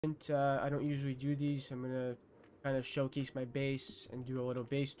I don't usually do these. I'm gonna kind of showcase my base and do a little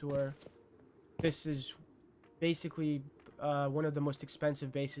base tour. This is basically one of the most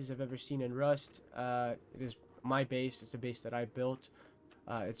expensive bases I've ever seen in Rust. It is my base. It's a base that I built.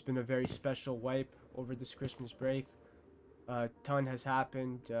 It's been a very special wipe over this Christmas break. A ton has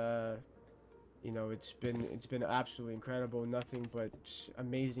happened. You know, it's been absolutely incredible. Nothing but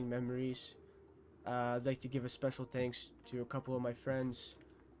amazing memories. I'd like to give a special thanks to a couple of my friends.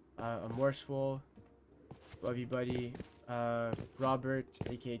 Amorseful, love you, buddy. Robert,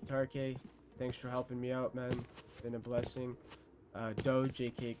 aka Tarke, thanks for helping me out, man. Been a blessing. Doge,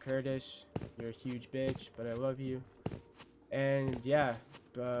 aka Curtis, you're a huge bitch, but I love you. And yeah,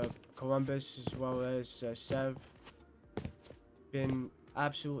 Columbus as well as Sev, been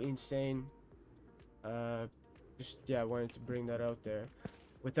absolutely insane. Just yeah, I wanted to bring that out there.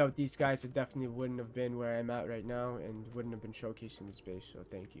 Without these guys, I definitely wouldn't have been where I'm at right now and wouldn't have been showcasing this base, so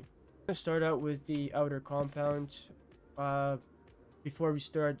thank you. I'm gonna start out with the outer compound. Before we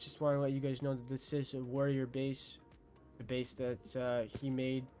start, just want to let you guys know that this is a warrior base. The base that he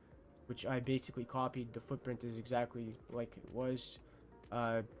made, which I basically copied. The footprint is exactly like it was.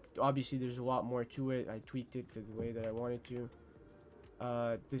 Obviously, there's a lot more to it. I tweaked it to the way that I wanted to.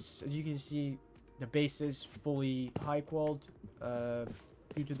 This, as you can see, the base is fully high-qualled.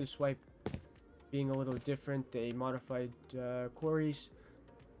 Due to the swipe being a little different, they modified quarries,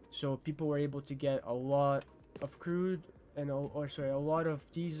 so people were able to get a lot of crude and a lot of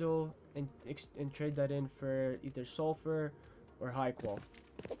diesel and trade that in for either sulfur or high qual.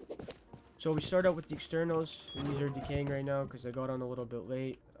 So we start out with the externals. These are decaying right now because I got on a little bit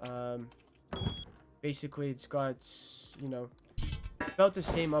late. Basically, it's got, you know, about the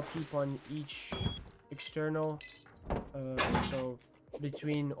same upkeep on each external. So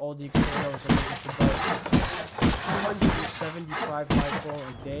between all the externals, I think it's about 275 high qual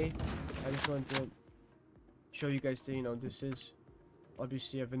a day. I just wanted to show you guys that, you know, this is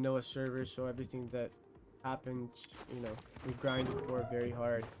obviously a vanilla server, so everything that happened, you know, we grinded for very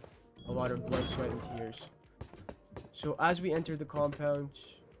hard. A lot of blood, sweat, and tears. So as we enter the compound,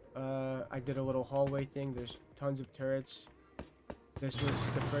 I did a little hallway thing. There's tons of turrets. This was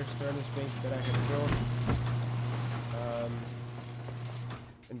the first furnace base that I had built.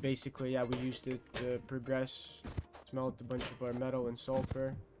 And basically, yeah, we used it to progress, smelt a bunch of our metal and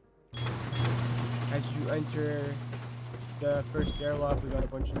sulfur. As you enter the first airlock, we got a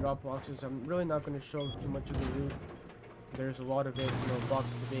bunch of drop boxes. I'm really not going to show too much of the loot. There's a lot of it, you know,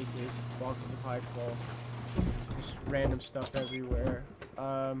 boxes of AKs, boxes of high qual, just random stuff everywhere.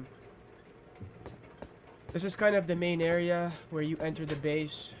 This is kind of the main area where you enter the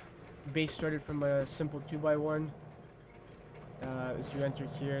base. The base started from a simple 2x1. As you enter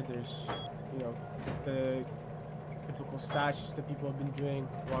here, there's, you know, the typical stashes that people have been doing.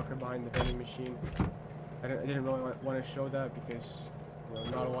 Walker behind the vending machine. I didn't really want to show that because, you know,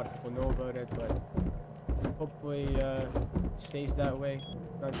 not a lot of people know about it, but hopefully it stays that way.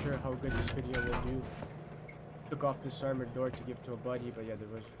 Not sure how good this video will do. Took off this armored door to give to a buddy, but yeah, there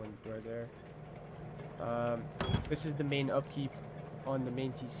was one door there. This is the main upkeep on the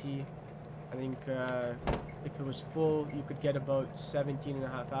main TC. I think if it was full, you could get about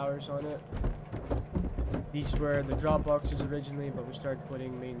 17.5 hours on it. These were the drop boxes originally, but we started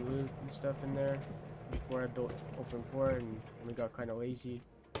putting main loot and stuff in there before I built open core, and we got kind of lazy.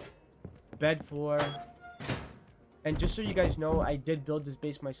 Bed floor. And just so you guys know, I did build this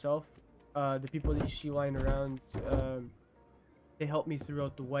base myself. The people that you see lying around, they helped me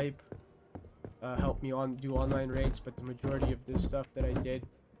throughout the wipe. Helped me do online raids, but the majority of this stuff that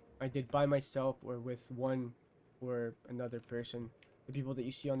I did by myself or with one or another person. The people that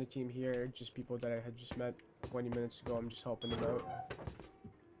you see on the team here are just people that I had just met 20 minutes ago. I'm just helping them out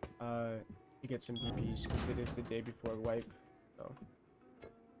to get some DPs because it is the day before wipe.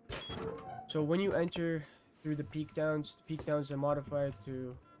 So when you enter through the peak downs are modified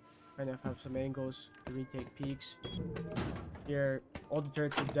to kind of have some angles to retake peaks. Here, all the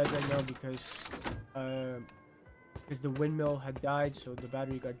turrets are dead right now because the windmill had died, so the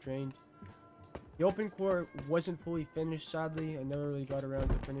battery got drained. The open core wasn't fully finished, sadly. I never really got around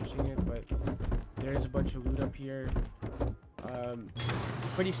to finishing it, but there is a bunch of loot up here.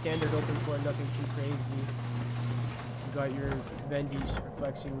 Pretty standard open core, nothing too crazy. You got your Vendies for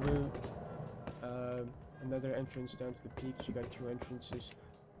flexing loot. Another entrance down to the peaks. You got 2 entrances.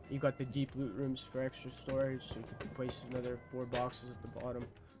 You got the deep loot rooms for extra storage, so you can place another 4 boxes at the bottom.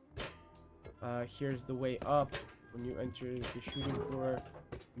 Here's the way up. When you enter the shooting floor,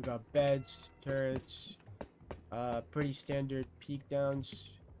 you got beds, turrets, pretty standard peak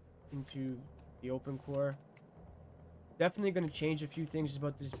downs into the open core. Definitely gonna change a few things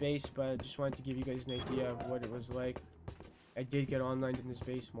about this base, but I just wanted to give you guys an idea of what it was like. I did get online in this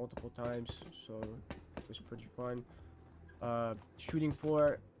base multiple times, so it was pretty fun. Shooting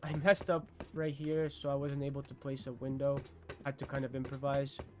floor, I messed up right here, so I wasn't able to place a window. Had to kind of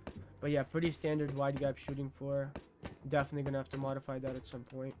improvise. But yeah, pretty standard wide gap shooting floor. Definitely gonna have to modify that at some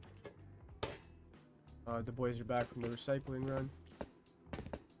point. The boys are back from the recycling run.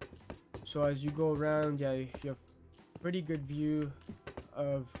 So as you go around, yeah, you have pretty good view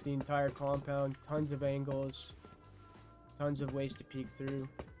of the entire compound. Tons of angles, tons of ways to peek through.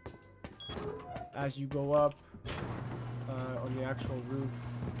 As you go up on the actual roof,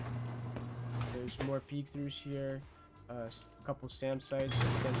 there's more peek throughs here. A couple SAM sites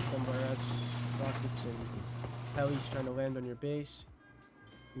against FMRS rockets and helis trying to land on your base.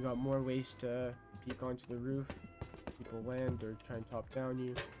 You got more ways to peek onto the roof. People land or try and top down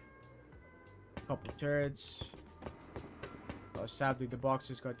you. A couple turrets. Sadly, the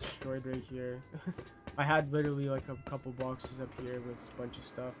boxes got destroyed right here. I had literally like a couple boxes up here with a bunch of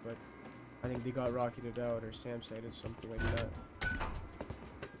stuff, but I think they got rocketed out or SAM sighted, something like that.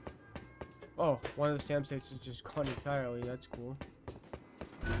 Oh, one of the SAM sites is just gone entirely. That's cool.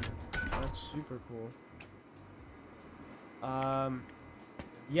 That's super cool.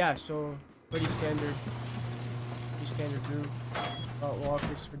 Yeah, so pretty standard roof. Got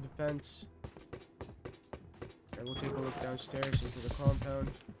walkers for defense. And we'll take a look downstairs into the compound.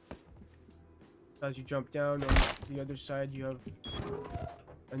 As you jump down on the other side, you have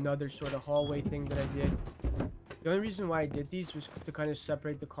another sort of hallway thing that I did. The only reason why I did these was to kind of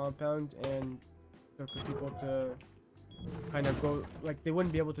separate the compound and for people to kind of go, like, they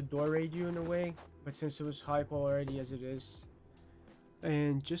wouldn't be able to door raid you in a way, but since it was high quality as it is.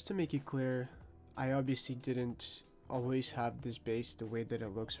 And just to make it clear, I obviously didn't always have this base the way that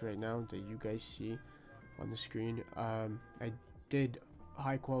it looks right now that you guys see on the screen. I did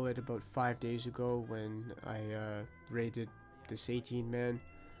high quality about 5 days ago when I raided this 18-man.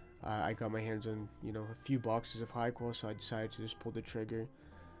 I got my hands on, you know, a few boxes of high qual, so I decided to just pull the trigger.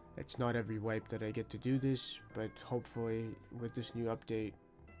 It's not every wipe that I get to do this, but hopefully with this new update,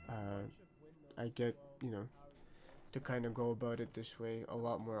 I get, you know, to kind of go about it this way a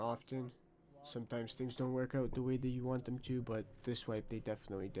lot more often. Sometimes things don't work out the way that you want them to, but this wipe they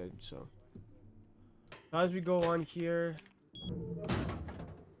definitely did. So as we go on here,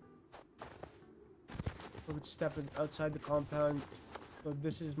 we're stepping outside the compound. So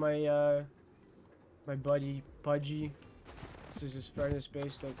this is my my buddy Pudgy. This is his furnace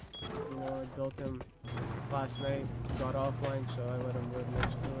base that, you know, I built him last night. Got offline, so I let him live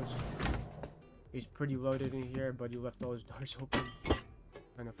next to us. He's pretty loaded in here, but he left all his doors open.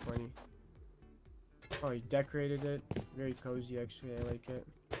 Kind of funny. Oh, he decorated it. Very cozy, actually. I like it.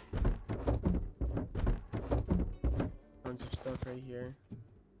 Tons of stuff right here.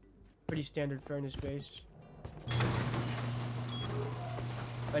 Pretty standard furnace base.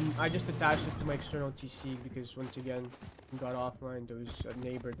 And I just attached it to my external TC because, once again, we got offline. There was a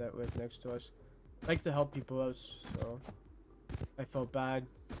neighbor that lived next to us. I like to help people out, so I felt bad,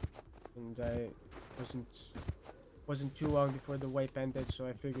 and I wasn't too long before the wipe ended, so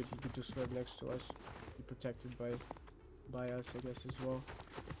I figured he could just live next to us, be protected by us, I guess, as well.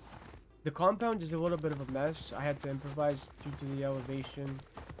 The compound is a little bit of a mess. I had to improvise due to the elevation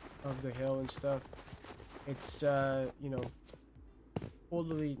of the hill and stuff. It's you know,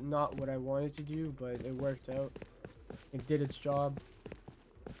 totally not what I wanted to do, but it worked out. It did its job.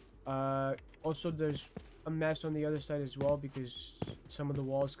 Also, there's a mess on the other side as well because some of the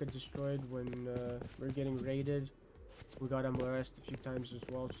walls got destroyed when we're getting raided. We got MRS'd a few times as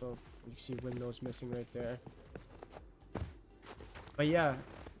well, so you see windows missing right there. But yeah,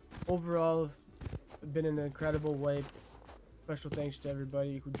 overall, it's been an incredible wipe. Special thanks to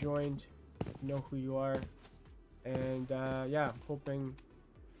everybody who joined. You know who you are. And yeah, hoping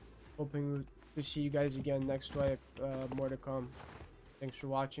to see you guys again next wipe. More to come. Thanks for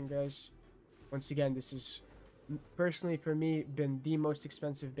watching, guys. Once again, this is personally for me been the most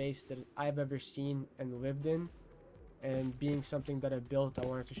expensive base that I've ever seen and lived in, and being something that I built, I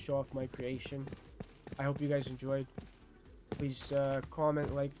wanted to show off my creation. I hope you guys enjoyed. Please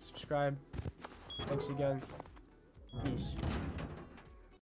comment, like, subscribe. Thanks again. Peace.